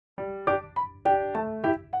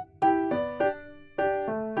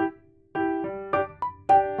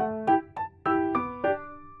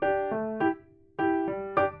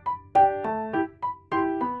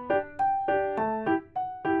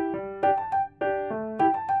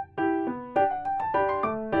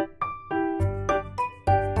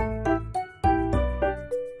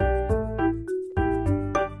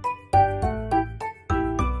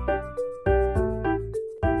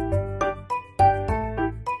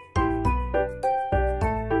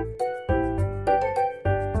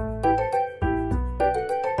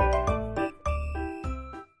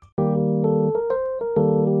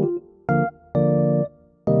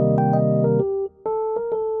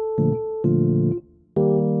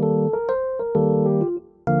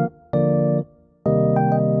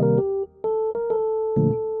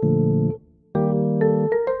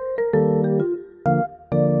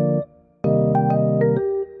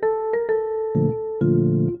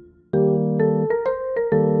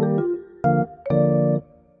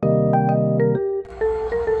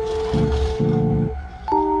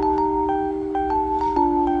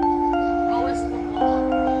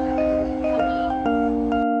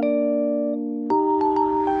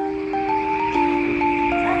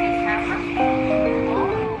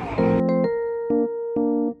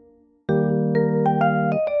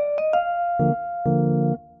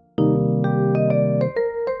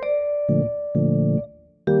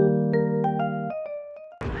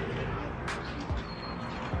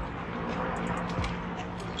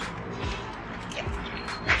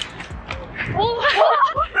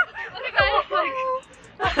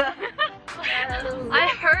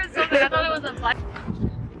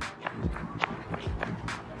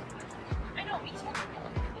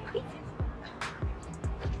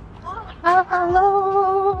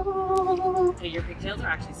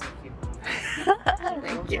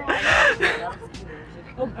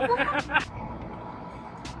Cute.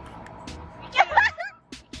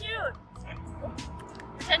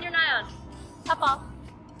 Pretend you're Nayeon. Top off.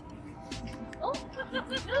 Oh.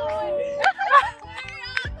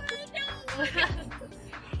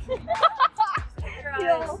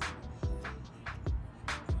 Yo.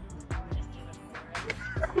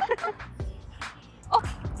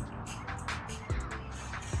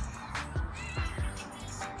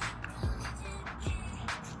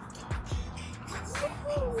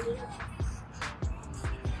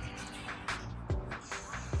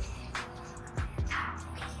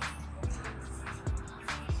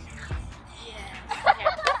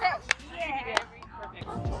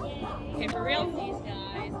 Okay, for real, please,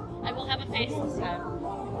 guys. I will have a face this time.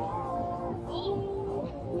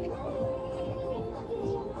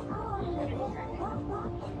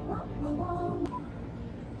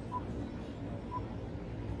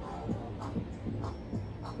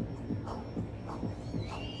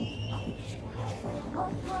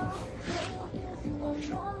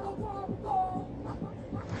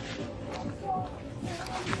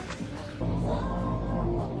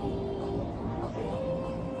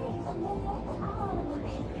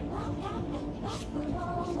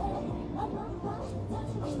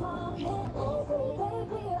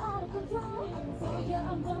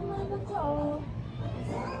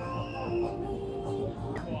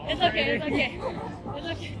 It's okay, it's okay. It's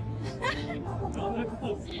okay.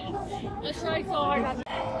 Let's try so hard not to.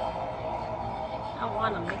 I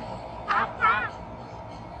want them.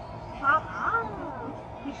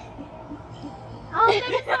 Oh, I'm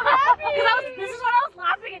so happy! This is when I was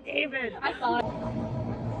laughing at David. I saw it.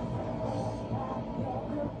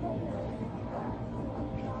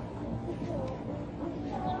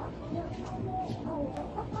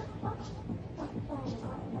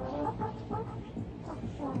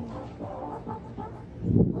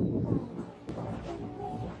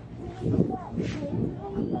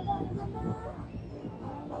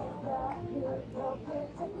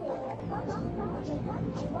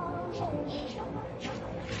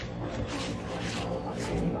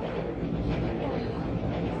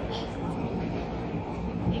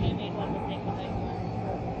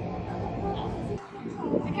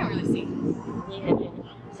 I can't really see.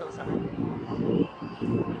 I'm so sorry.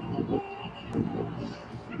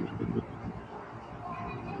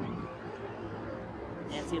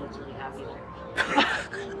 Nancy looks really happy there.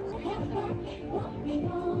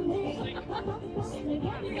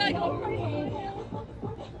 You gotta go right here.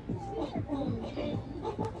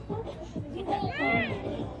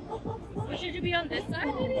 Well, should you be on this side?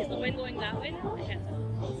 Is the wind going that way now? I can't tell.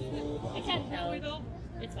 I can't tell.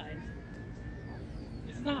 It's fine.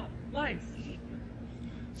 It's not nice.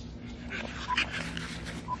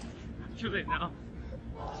 Too late now.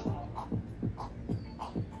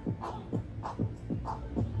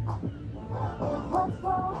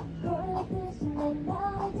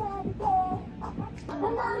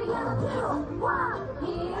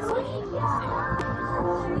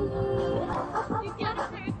 You get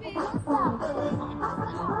it,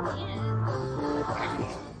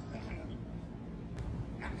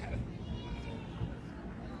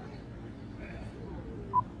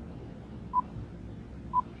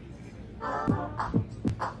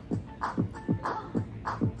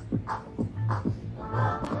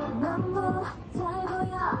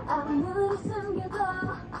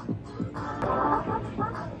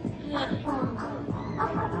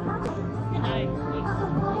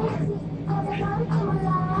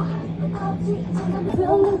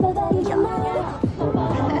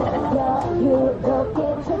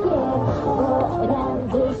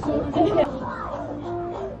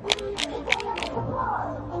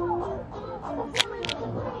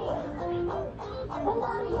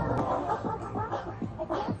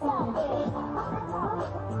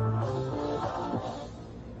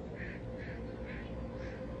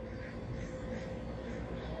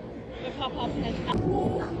 pop up and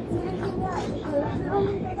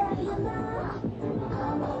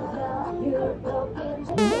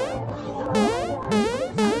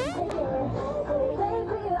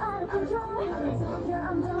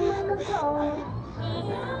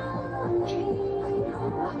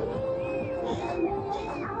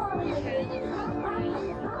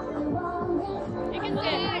you can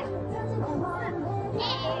say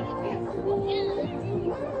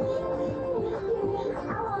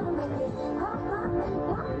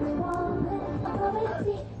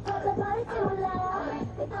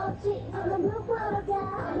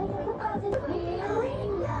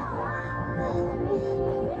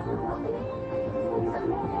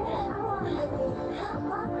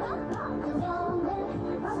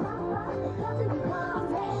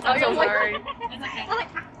I'm so sorry.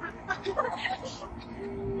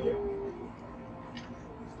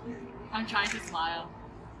 I'm trying to smile.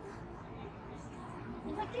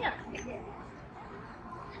 He's like, yeah.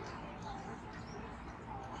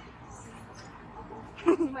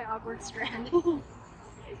 My awkward strand. It's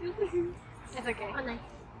okay. Oh, nice.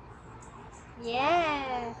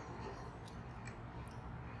 Yeah.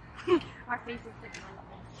 Our faces look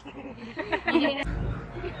like this.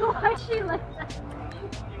 Why is she like that?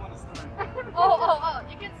 Oh,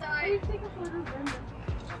 you can start. Please take a photo of Brenda.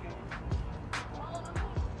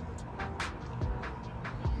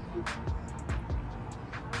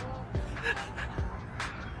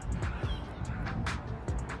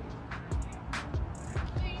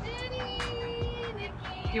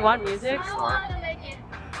 Do you want music?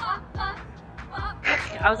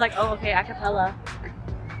 I was like, oh, okay, a cappella.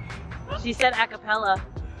 She said a cappella.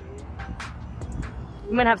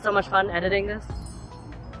 I'm gonna have so much fun editing this.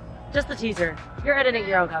 Just the teaser. You're editing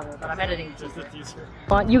your own cover, but I'm editing just the teaser.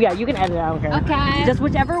 You can edit it, I don't care. Okay. Just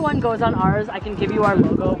whichever one goes on ours, I can give you our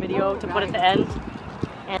logo video to put at the end.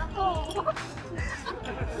 And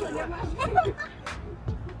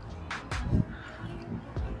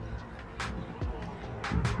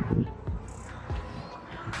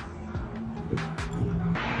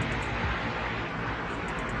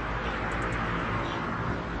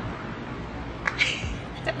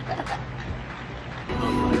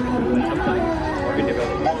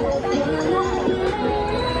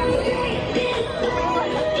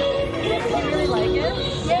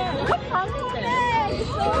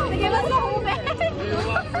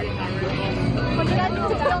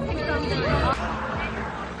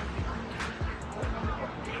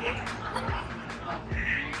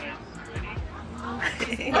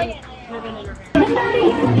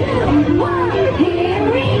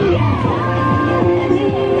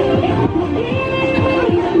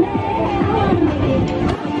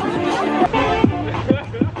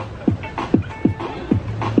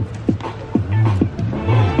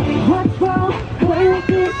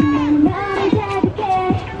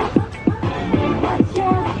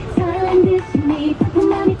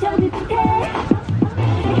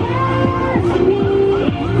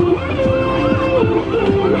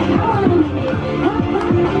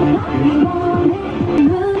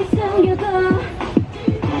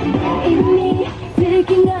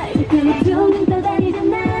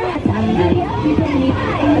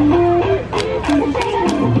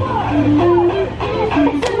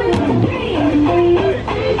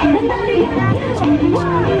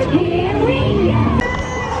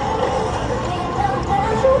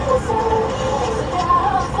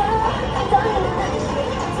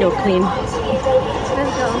yo, clean. Let's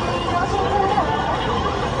go.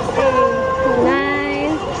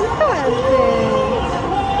 Nice.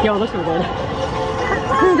 Yo, it looks really good.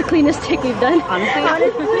 This is the cleanest take we've done.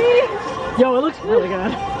 Honestly? Yo, it looks really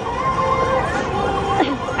good.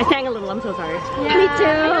 I sang a little, I'm so sorry. Yeah. Me too.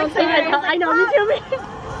 I know, me too.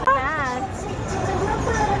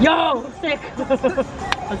 Yo, sick.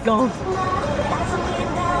 Let's go.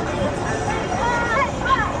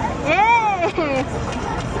 Yay!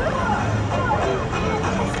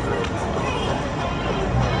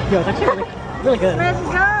 Yo, it's actually really good. Let's go!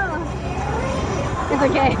 It's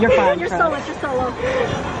okay. You're fine. You're solo, you're solo.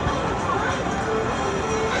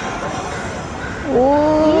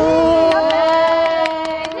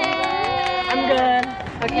 I'm good.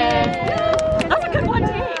 Okay. That's a good one,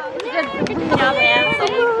 too. Good job, man.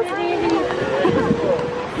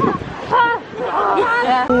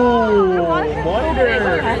 Wonder.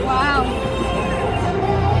 Wow.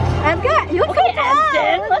 Let's go. You Okay,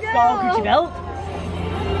 Edson. Let's go. Gucci belt.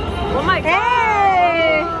 Oh my god.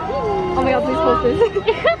 Hey! Oh my god, please post this.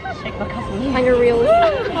 Shake my cousin. On your reel.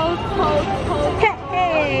 Post.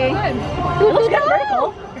 Hey! It looks good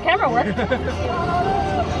vertical. Your camera works.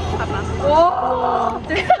 Whoa!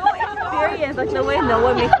 They're so experienced. Like the way no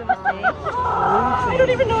one makes a mistake. I don't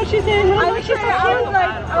even know what she's in. I was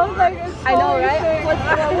like, I know, right?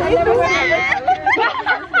 I never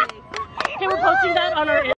Okay, we're posting that on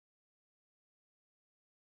our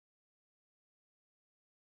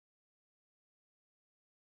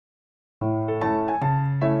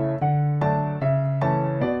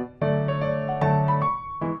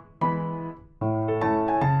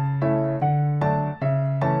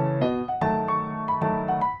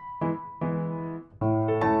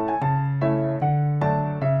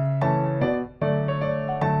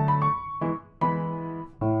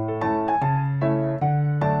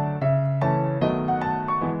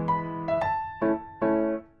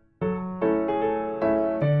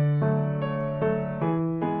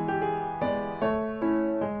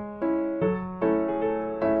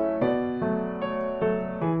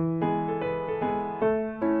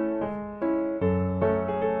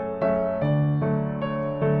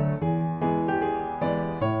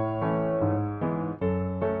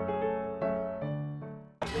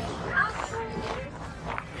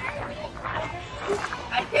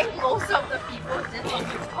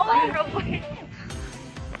Oh, wait.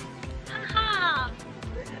 Haha.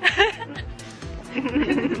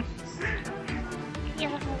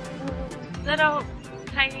 Little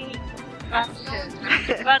tiny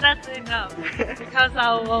question, but that's enough because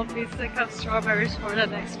I will be sick of strawberries for the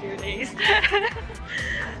next few days.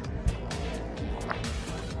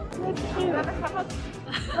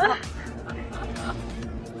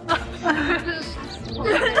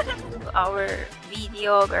 Our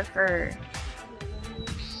videographer.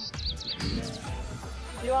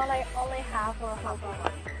 Do you want like only half or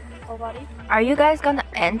whole body? Are you guys gonna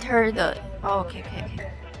enter the? Oh, okay.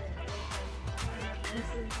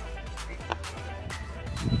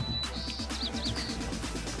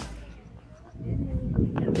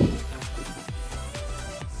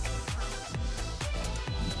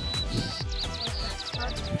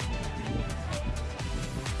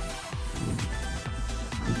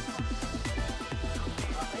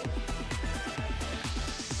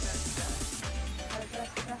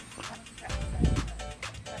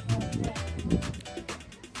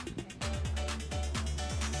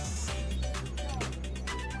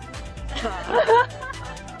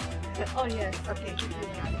 Oh yes, okay.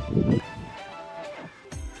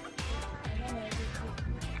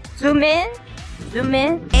 Zoom in. Zoom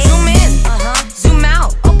in. Zoom in, zoom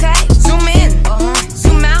out, okay. Zoom in,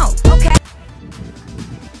 zoom out, okay.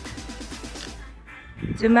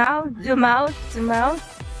 Zoom out. Zoom out. Zoom out.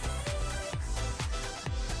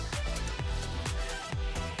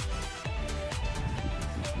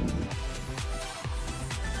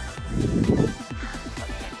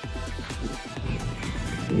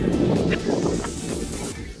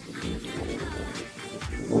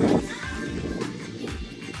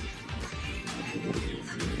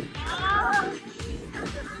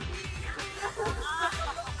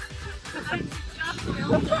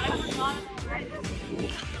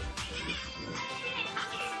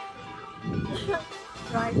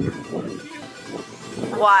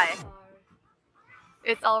 Why?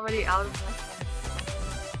 It's already out of my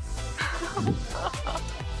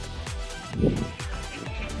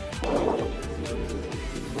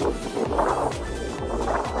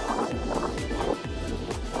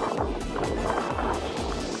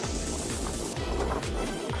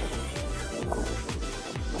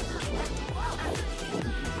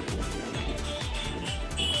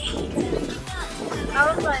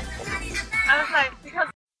I was like, because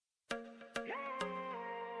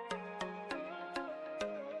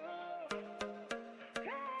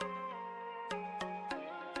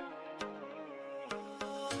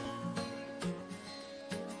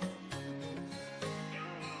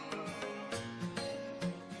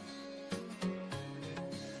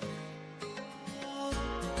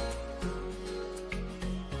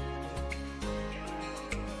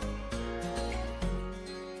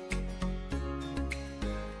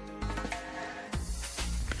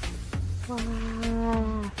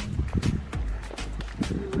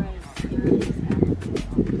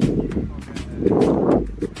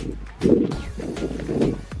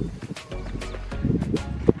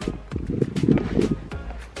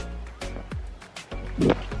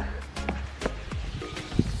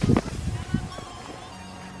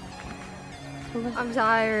I'm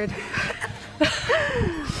tired.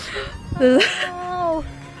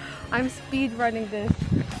 I'm speed running this.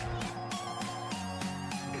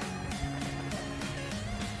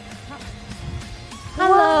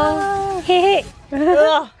 Hello. Hey.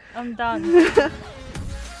 I'm done.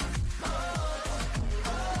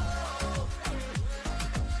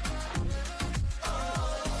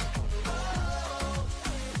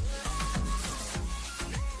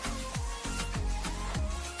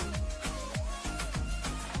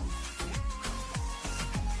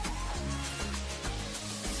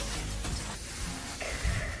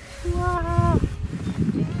 Wow.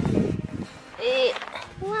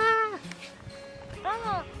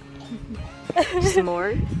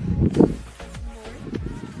 S'more.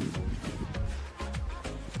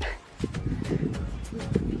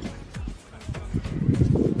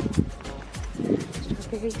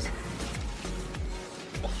 Strawberries.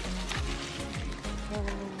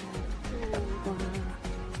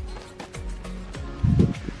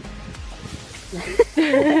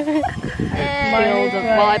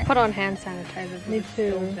 Well, I put on hand sanitizer. But Me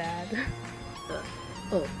too. So bad.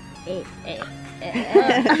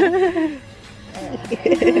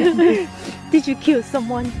 Did you kill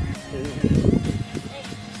someone?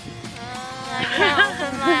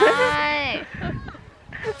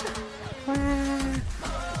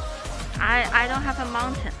 I don't have a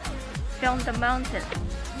mountain. Film the mountain.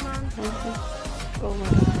 Oh my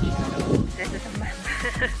gosh. This is a map.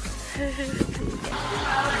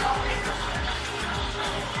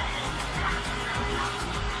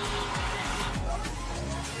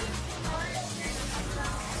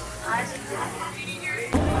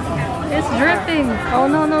 It's dripping. Oh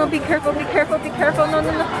no, no, be careful, be careful, be careful. No,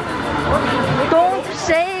 no, no. Don't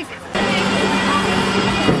shake.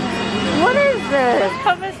 What is this?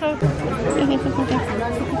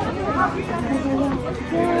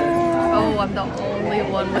 Oh, I'm the only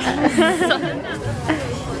one with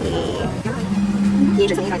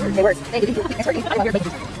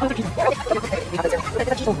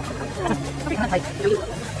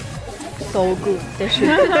so good. They should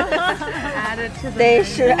add it to the menu.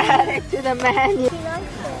 Should add it to the menu.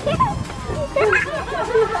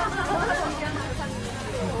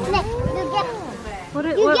 What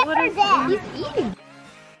is that? He's eating.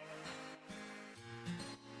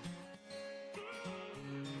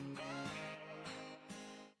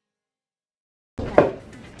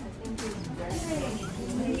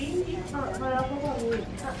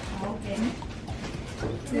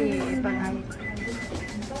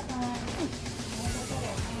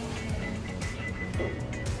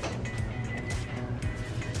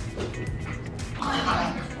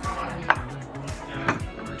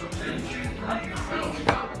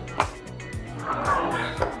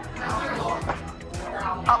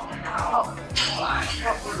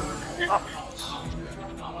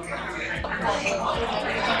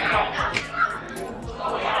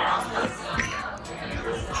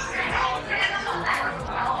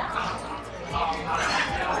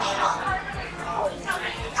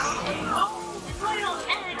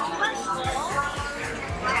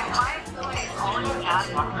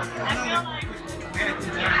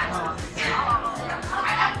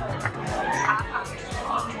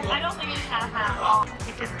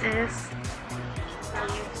 Look at this.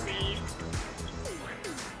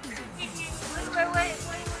 Wait.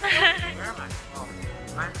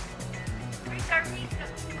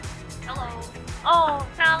 Hello. Oh,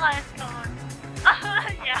 Nala is gone.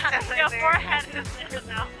 Yeah, your forehead is there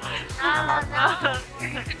now.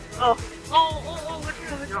 Oh, which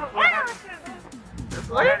one? Your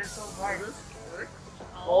forehead is so bright.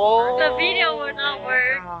 Oh. The video will not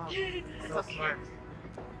work. So smart.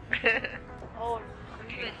 Oh.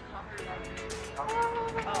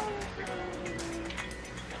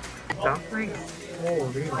 Dumplings? Oh,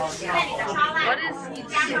 really? What is sweet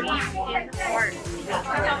in pork? I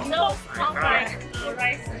don't know.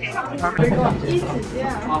 Rice cake.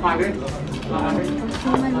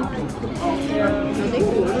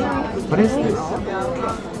 What is this?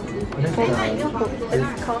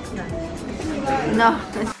 It's coconut. No,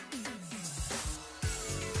 it's